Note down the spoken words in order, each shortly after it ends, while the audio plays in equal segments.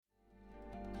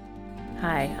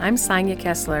Hi, I'm Sonia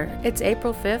Kessler. It's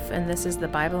April 5th, and this is the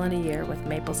Bible in a Year with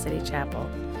Maple City Chapel.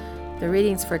 The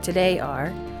readings for today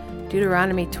are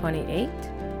Deuteronomy 28,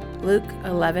 Luke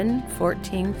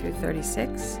 11:14 through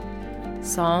 36,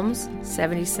 Psalms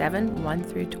 77, 1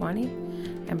 through 20,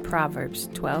 and Proverbs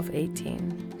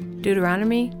 12:18.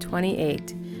 Deuteronomy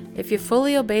 28. If you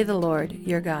fully obey the Lord,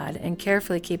 your God, and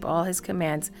carefully keep all his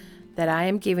commands that I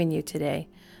am giving you today,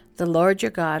 the Lord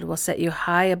your God will set you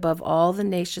high above all the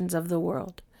nations of the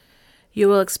world. You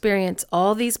will experience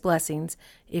all these blessings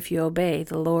if you obey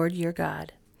the Lord your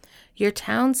God. Your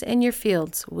towns and your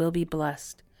fields will be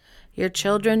blessed. Your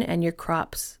children and your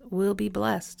crops will be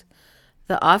blessed.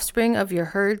 The offspring of your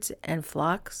herds and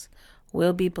flocks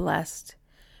will be blessed.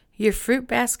 Your fruit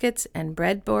baskets and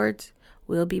breadboards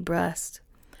will be blessed.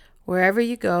 Wherever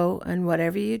you go and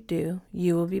whatever you do,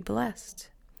 you will be blessed.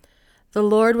 The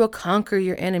Lord will conquer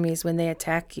your enemies when they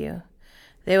attack you.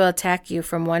 They will attack you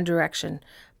from one direction,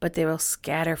 but they will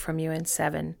scatter from you in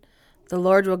seven. The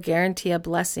Lord will guarantee a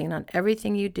blessing on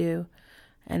everything you do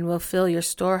and will fill your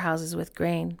storehouses with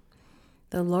grain.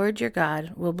 The Lord your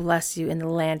God will bless you in the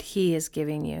land he is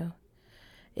giving you.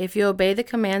 If you obey the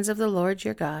commands of the Lord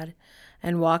your God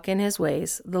and walk in his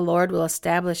ways, the Lord will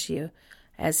establish you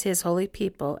as his holy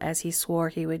people, as he swore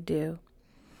he would do.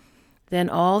 Then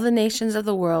all the nations of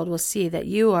the world will see that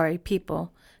you are a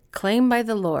people claimed by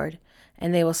the Lord,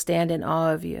 and they will stand in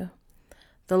awe of you.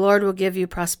 The Lord will give you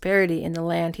prosperity in the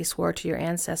land he swore to your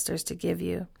ancestors to give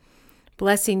you,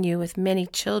 blessing you with many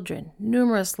children,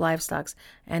 numerous livestock,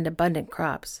 and abundant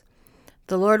crops.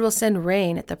 The Lord will send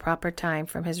rain at the proper time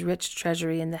from his rich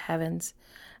treasury in the heavens,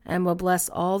 and will bless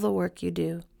all the work you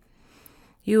do.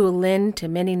 You will lend to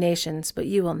many nations, but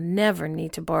you will never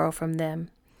need to borrow from them.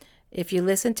 If you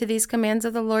listen to these commands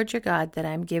of the Lord your God that I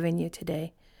am giving you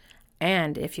today,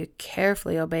 and if you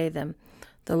carefully obey them,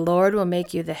 the Lord will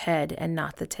make you the head and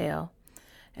not the tail,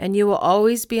 and you will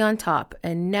always be on top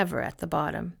and never at the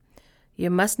bottom. You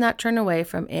must not turn away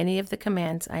from any of the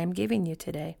commands I am giving you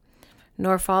today,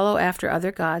 nor follow after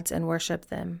other gods and worship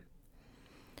them.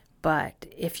 But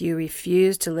if you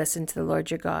refuse to listen to the Lord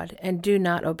your God and do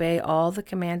not obey all the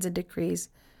commands and decrees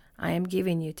I am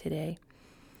giving you today,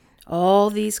 all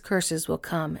these curses will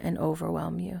come and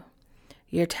overwhelm you.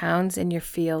 Your towns and your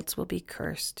fields will be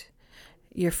cursed.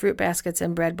 Your fruit baskets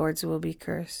and breadboards will be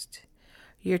cursed.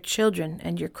 Your children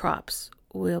and your crops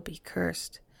will be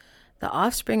cursed. The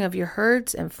offspring of your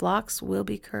herds and flocks will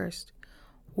be cursed.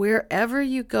 Wherever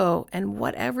you go and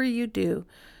whatever you do,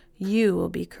 you will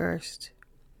be cursed.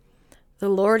 The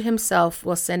Lord himself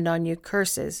will send on you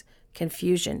curses,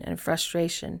 confusion, and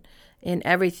frustration in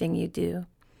everything you do,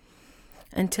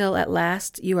 until at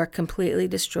last you are completely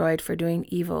destroyed for doing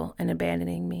evil and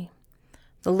abandoning me.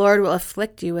 The Lord will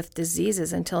afflict you with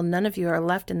diseases until none of you are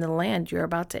left in the land you are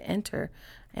about to enter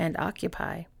and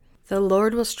occupy. The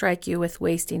Lord will strike you with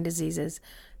wasting diseases,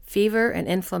 fever and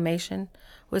inflammation,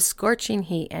 with scorching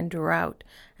heat and drought,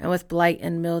 and with blight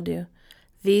and mildew.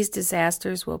 These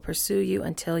disasters will pursue you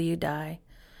until you die.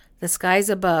 The skies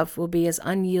above will be as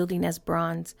unyielding as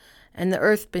bronze, and the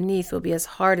earth beneath will be as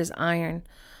hard as iron.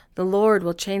 The Lord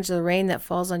will change the rain that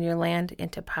falls on your land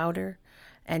into powder,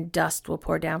 and dust will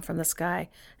pour down from the sky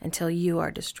until you are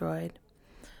destroyed.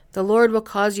 The Lord will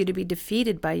cause you to be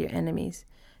defeated by your enemies.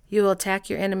 You will attack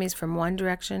your enemies from one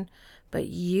direction, but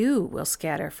you will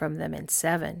scatter from them in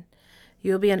seven.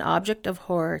 You will be an object of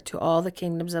horror to all the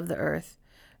kingdoms of the earth.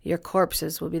 Your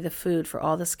corpses will be the food for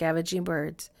all the scavenging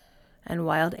birds and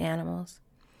wild animals,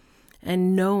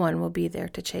 and no one will be there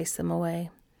to chase them away.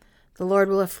 The Lord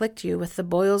will afflict you with the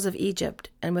boils of Egypt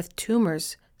and with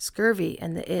tumors, scurvy,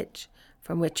 and the itch,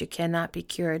 from which you cannot be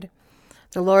cured.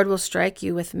 The Lord will strike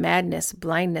you with madness,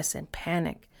 blindness, and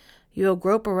panic. You will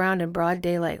grope around in broad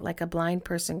daylight like a blind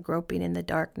person groping in the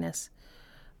darkness,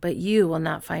 but you will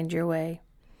not find your way.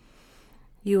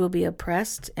 You will be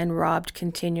oppressed and robbed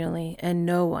continually, and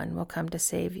no one will come to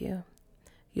save you.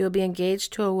 You will be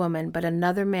engaged to a woman, but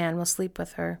another man will sleep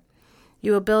with her.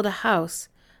 You will build a house,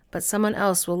 but someone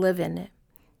else will live in it.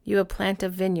 You will plant a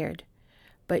vineyard,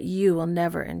 but you will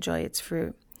never enjoy its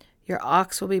fruit. Your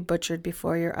ox will be butchered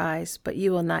before your eyes, but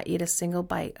you will not eat a single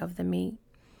bite of the meat.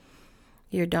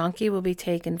 Your donkey will be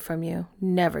taken from you,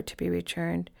 never to be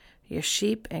returned. Your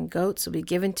sheep and goats will be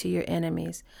given to your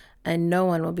enemies, and no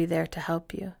one will be there to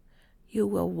help you. You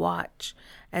will watch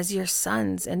as your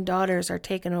sons and daughters are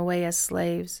taken away as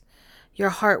slaves. Your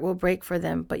heart will break for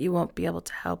them, but you won't be able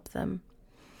to help them.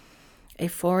 A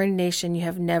foreign nation you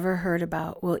have never heard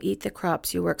about will eat the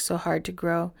crops you work so hard to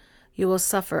grow. You will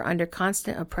suffer under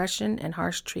constant oppression and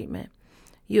harsh treatment.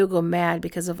 You will go mad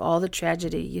because of all the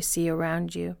tragedy you see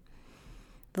around you.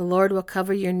 The Lord will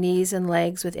cover your knees and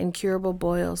legs with incurable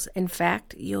boils. In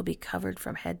fact, you'll be covered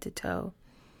from head to toe.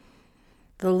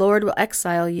 The Lord will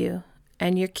exile you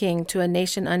and your king to a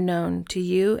nation unknown to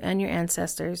you and your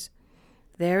ancestors.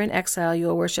 There in exile you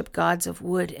will worship gods of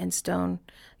wood and stone.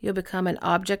 You'll become an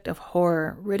object of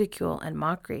horror, ridicule, and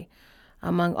mockery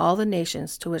among all the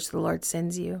nations to which the Lord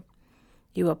sends you.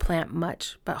 You will plant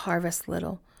much, but harvest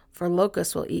little, for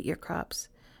locusts will eat your crops.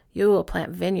 You will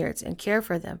plant vineyards and care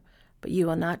for them, but you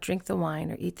will not drink the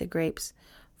wine or eat the grapes,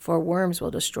 for worms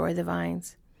will destroy the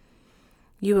vines.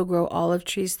 You will grow olive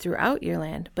trees throughout your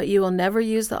land, but you will never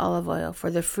use the olive oil,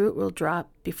 for the fruit will drop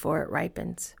before it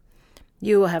ripens.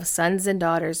 You will have sons and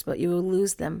daughters, but you will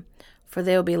lose them, for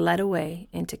they will be led away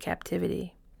into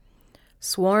captivity.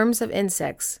 Swarms of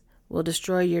insects will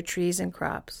destroy your trees and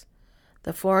crops.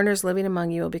 The foreigners living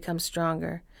among you will become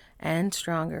stronger and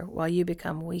stronger, while you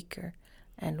become weaker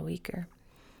and weaker.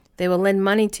 They will lend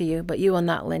money to you, but you will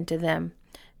not lend to them.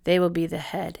 They will be the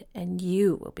head, and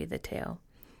you will be the tail.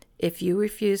 If you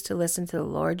refuse to listen to the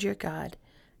Lord your God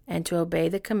and to obey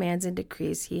the commands and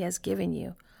decrees he has given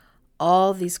you,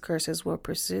 all these curses will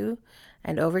pursue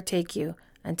and overtake you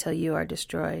until you are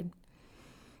destroyed.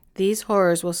 These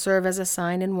horrors will serve as a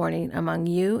sign and warning among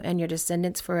you and your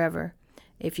descendants forever.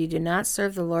 If you do not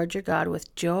serve the Lord your God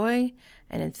with joy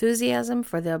and enthusiasm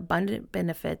for the abundant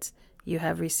benefits you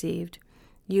have received,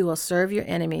 you will serve your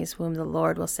enemies whom the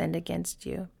Lord will send against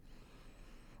you.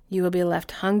 You will be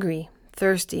left hungry,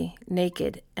 thirsty,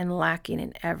 naked, and lacking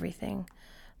in everything.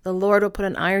 The Lord will put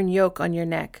an iron yoke on your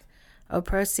neck,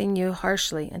 oppressing you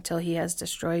harshly until he has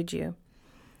destroyed you.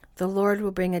 The Lord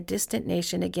will bring a distant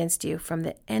nation against you from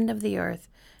the end of the earth,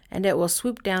 and it will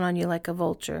swoop down on you like a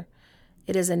vulture.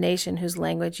 It is a nation whose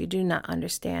language you do not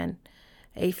understand,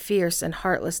 a fierce and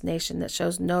heartless nation that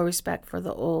shows no respect for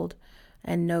the old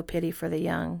and no pity for the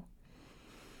young.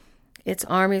 Its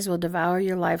armies will devour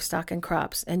your livestock and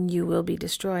crops, and you will be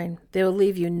destroyed. They will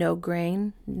leave you no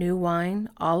grain, new wine,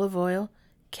 olive oil,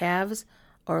 calves,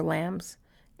 or lambs,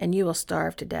 and you will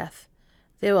starve to death.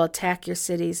 They will attack your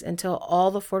cities until all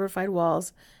the fortified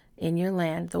walls in your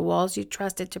land, the walls you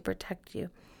trusted to protect you,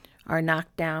 are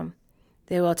knocked down.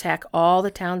 They will attack all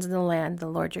the towns in the land the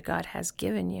Lord your God has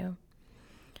given you.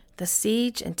 The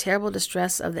siege and terrible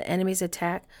distress of the enemy's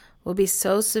attack will be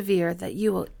so severe that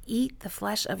you will eat the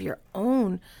flesh of your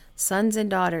own sons and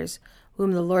daughters,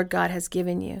 whom the Lord God has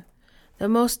given you. The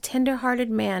most tender-hearted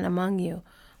man among you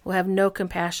will have no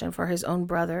compassion for his own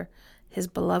brother, his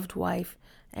beloved wife,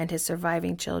 and his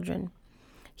surviving children.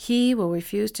 He will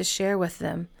refuse to share with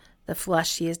them the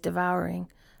flesh he is devouring,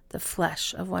 the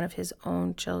flesh of one of his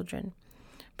own children,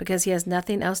 because he has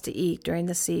nothing else to eat during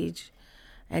the siege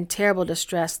and terrible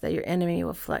distress that your enemy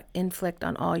will inflict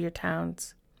on all your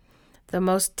towns. The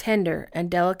most tender and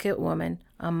delicate woman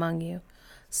among you,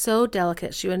 so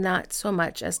delicate she would not so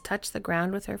much as touch the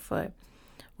ground with her foot,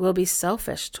 will be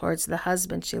selfish towards the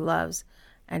husband she loves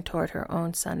and toward her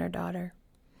own son or daughter.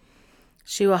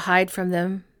 She will hide from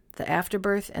them the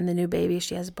afterbirth and the new baby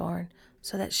she has born,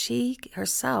 so that she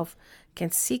herself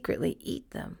can secretly eat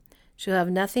them. She will have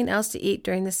nothing else to eat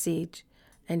during the siege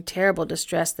and terrible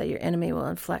distress that your enemy will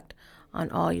inflict on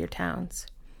all your towns.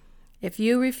 If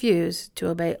you refuse to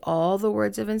obey all the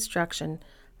words of instruction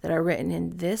that are written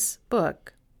in this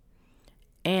book,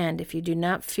 and if you do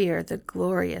not fear the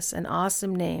glorious and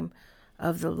awesome name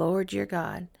of the Lord your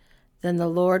God, then the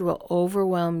Lord will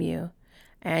overwhelm you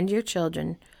and your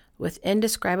children with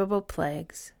indescribable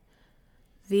plagues.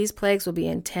 These plagues will be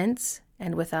intense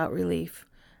and without relief,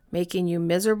 making you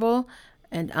miserable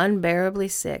and unbearably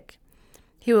sick.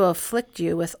 He will afflict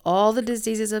you with all the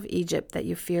diseases of Egypt that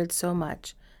you feared so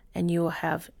much, and you will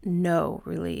have no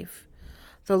relief.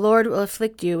 The Lord will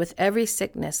afflict you with every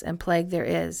sickness and plague there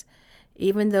is,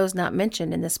 even those not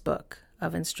mentioned in this book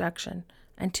of instruction,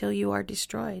 until you are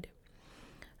destroyed.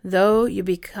 Though you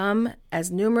become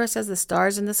as numerous as the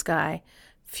stars in the sky,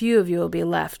 few of you will be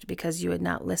left because you had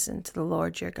not listened to the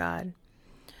Lord your God.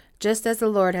 Just as the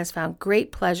Lord has found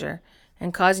great pleasure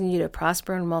in causing you to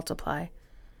prosper and multiply,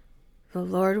 the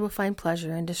Lord will find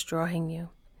pleasure in destroying you.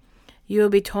 You will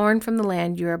be torn from the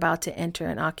land you are about to enter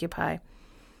and occupy,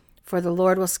 for the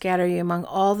Lord will scatter you among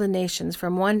all the nations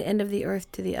from one end of the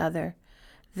earth to the other.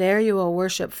 There you will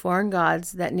worship foreign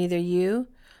gods that neither you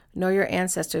nor your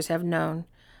ancestors have known,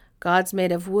 gods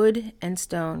made of wood and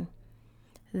stone.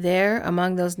 There,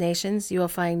 among those nations, you will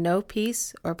find no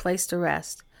peace or place to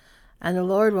rest, and the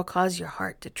Lord will cause your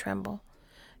heart to tremble,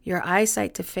 your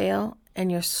eyesight to fail,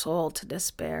 and your soul to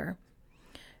despair.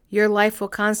 Your life will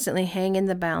constantly hang in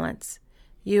the balance.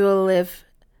 You will live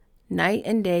night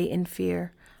and day in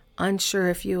fear, unsure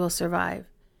if you will survive.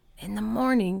 In the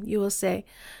morning you will say,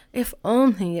 if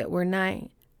only it were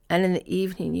night. And in the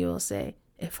evening you will say,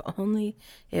 if only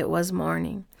it was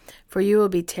morning. For you will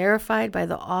be terrified by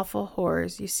the awful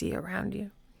horrors you see around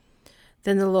you.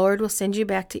 Then the Lord will send you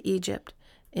back to Egypt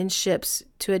in ships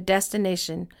to a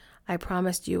destination I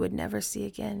promised you would never see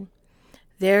again.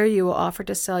 There you will offer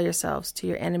to sell yourselves to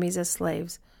your enemies as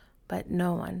slaves, but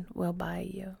no one will buy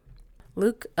you.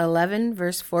 Luke 11,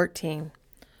 verse 14.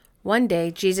 One day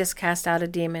Jesus cast out a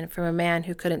demon from a man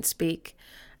who couldn't speak,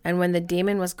 and when the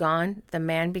demon was gone, the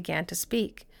man began to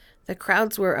speak. The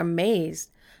crowds were amazed,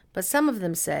 but some of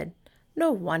them said,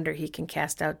 no wonder he can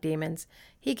cast out demons.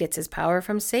 He gets his power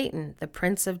from Satan, the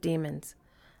prince of demons.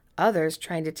 Others,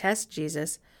 trying to test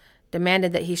Jesus,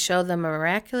 demanded that he show them a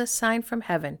miraculous sign from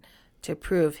heaven to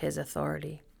prove his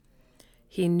authority.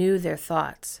 He knew their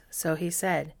thoughts, so he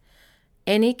said,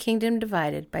 any kingdom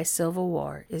divided by civil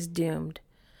war is doomed.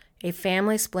 A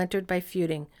family splintered by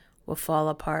feuding will fall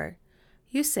apart.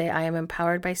 You say I am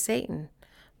empowered by Satan,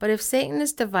 but if Satan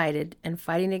is divided and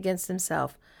fighting against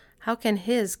himself, how can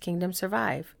his kingdom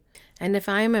survive? And if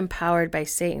I am empowered by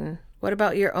Satan, what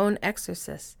about your own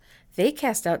exorcists? They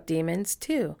cast out demons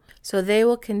too, so they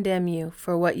will condemn you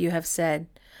for what you have said.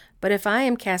 But if I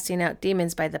am casting out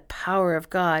demons by the power of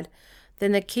God,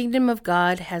 then the kingdom of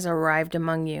God has arrived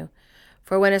among you.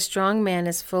 For when a strong man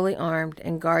is fully armed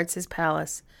and guards his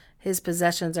palace, his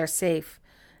possessions are safe,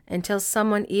 until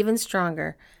someone even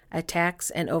stronger attacks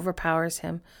and overpowers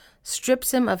him,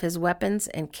 strips him of his weapons,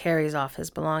 and carries off his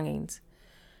belongings.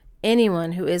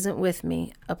 Anyone who isn't with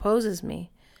me opposes me,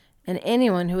 and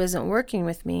anyone who isn't working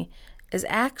with me is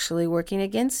actually working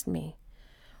against me.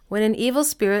 When an evil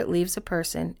spirit leaves a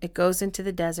person, it goes into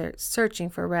the desert searching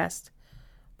for rest.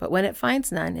 But when it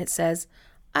finds none, it says,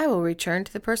 I will return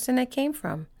to the person I came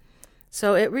from.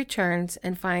 So it returns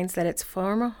and finds that its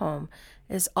former home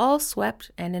is all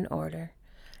swept and in order.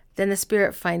 Then the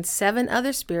spirit finds 7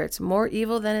 other spirits more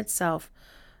evil than itself,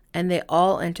 and they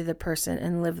all enter the person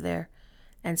and live there.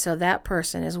 And so that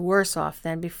person is worse off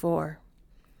than before.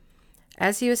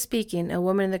 As he was speaking, a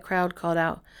woman in the crowd called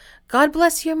out, God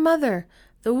bless your mother,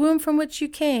 the womb from which you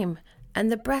came, and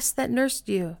the breast that nursed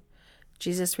you.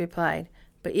 Jesus replied,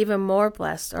 but even more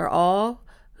blessed are all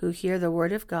who hear the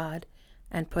word of God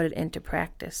and put it into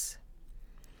practice.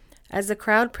 As the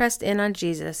crowd pressed in on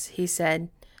Jesus, he said,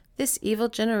 this evil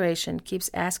generation keeps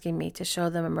asking me to show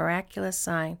them a miraculous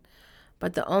sign,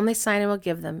 but the only sign I will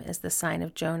give them is the sign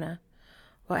of Jonah.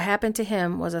 What happened to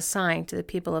him was a sign to the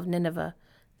people of Nineveh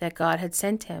that God had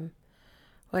sent him.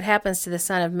 What happens to the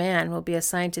Son of Man will be a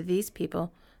sign to these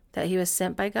people that he was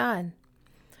sent by God.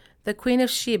 The Queen of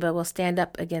Sheba will stand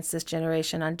up against this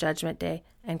generation on Judgment Day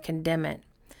and condemn it.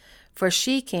 For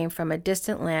she came from a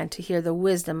distant land to hear the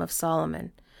wisdom of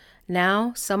Solomon.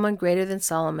 Now someone greater than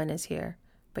Solomon is here,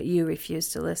 but you refuse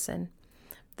to listen.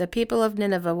 The people of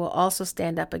Nineveh will also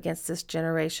stand up against this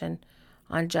generation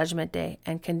on Judgment Day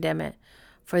and condemn it,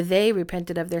 for they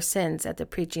repented of their sins at the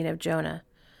preaching of Jonah.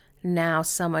 Now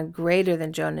someone greater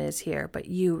than Jonah is here, but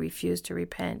you refuse to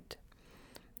repent.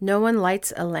 No one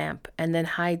lights a lamp and then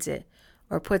hides it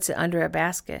or puts it under a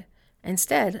basket.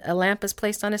 Instead, a lamp is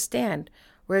placed on a stand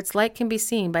where its light can be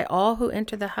seen by all who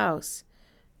enter the house.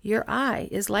 Your eye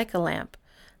is like a lamp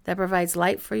that provides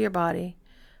light for your body.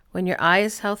 When your eye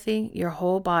is healthy, your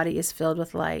whole body is filled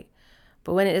with light.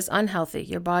 But when it is unhealthy,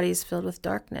 your body is filled with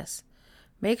darkness.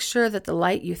 Make sure that the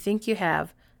light you think you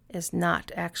have is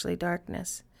not actually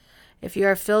darkness. If you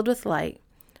are filled with light,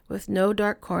 with no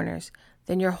dark corners,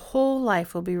 then your whole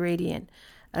life will be radiant,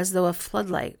 as though a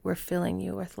floodlight were filling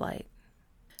you with light.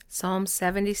 Psalm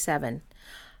 77.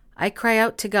 I cry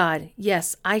out to God,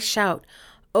 yes, I shout,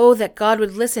 oh, that God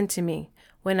would listen to me.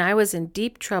 When I was in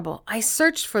deep trouble, I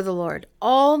searched for the Lord.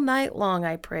 All night long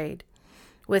I prayed,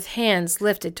 with hands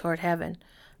lifted toward heaven.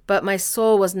 But my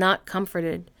soul was not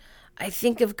comforted. I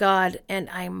think of God and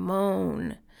I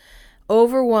moan,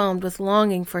 overwhelmed with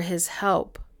longing for his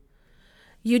help.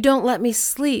 You don't let me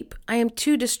sleep. I am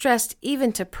too distressed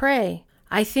even to pray.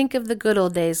 I think of the good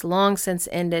old days long since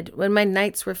ended, when my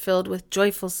nights were filled with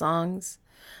joyful songs.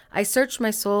 I search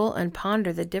my soul and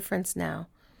ponder the difference now.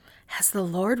 Has the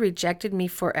Lord rejected me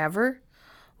forever?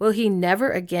 Will he never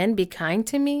again be kind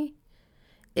to me?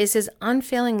 Is his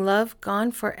unfailing love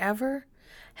gone forever?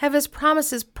 Have his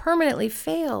promises permanently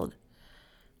failed?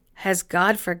 Has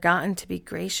God forgotten to be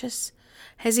gracious?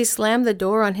 Has he slammed the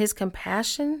door on his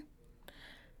compassion?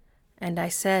 And I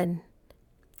said,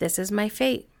 this is my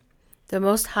fate. The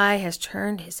Most High has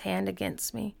turned his hand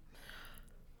against me.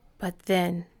 But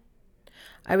then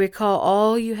I recall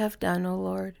all you have done, O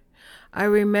Lord. I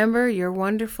remember your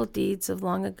wonderful deeds of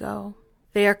long ago.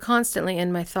 They are constantly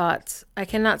in my thoughts. I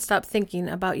cannot stop thinking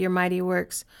about your mighty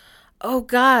works. O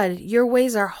God, your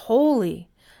ways are holy.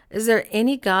 Is there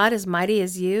any God as mighty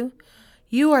as you?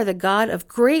 You are the God of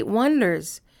great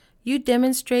wonders. You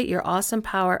demonstrate your awesome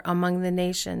power among the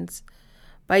nations.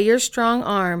 By your strong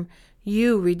arm,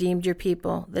 you redeemed your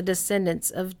people, the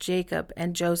descendants of Jacob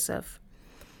and Joseph.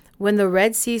 When the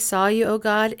Red Sea saw you, O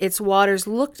God, its waters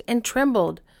looked and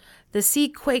trembled. The sea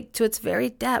quaked to its very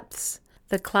depths.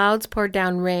 The clouds poured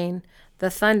down rain. The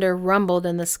thunder rumbled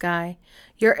in the sky.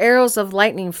 Your arrows of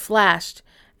lightning flashed,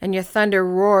 and your thunder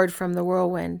roared from the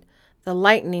whirlwind. The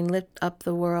lightning lit up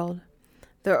the world.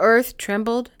 The earth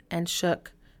trembled and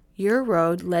shook. Your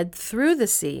road led through the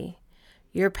sea,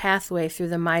 your pathway through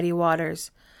the mighty waters,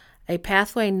 a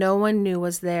pathway no one knew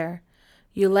was there.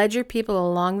 You led your people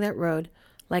along that road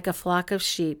like a flock of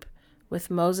sheep, with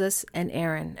Moses and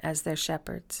Aaron as their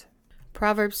shepherds.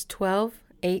 Proverbs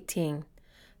 12:18.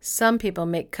 Some people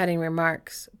make cutting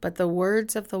remarks, but the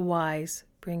words of the wise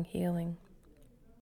bring healing.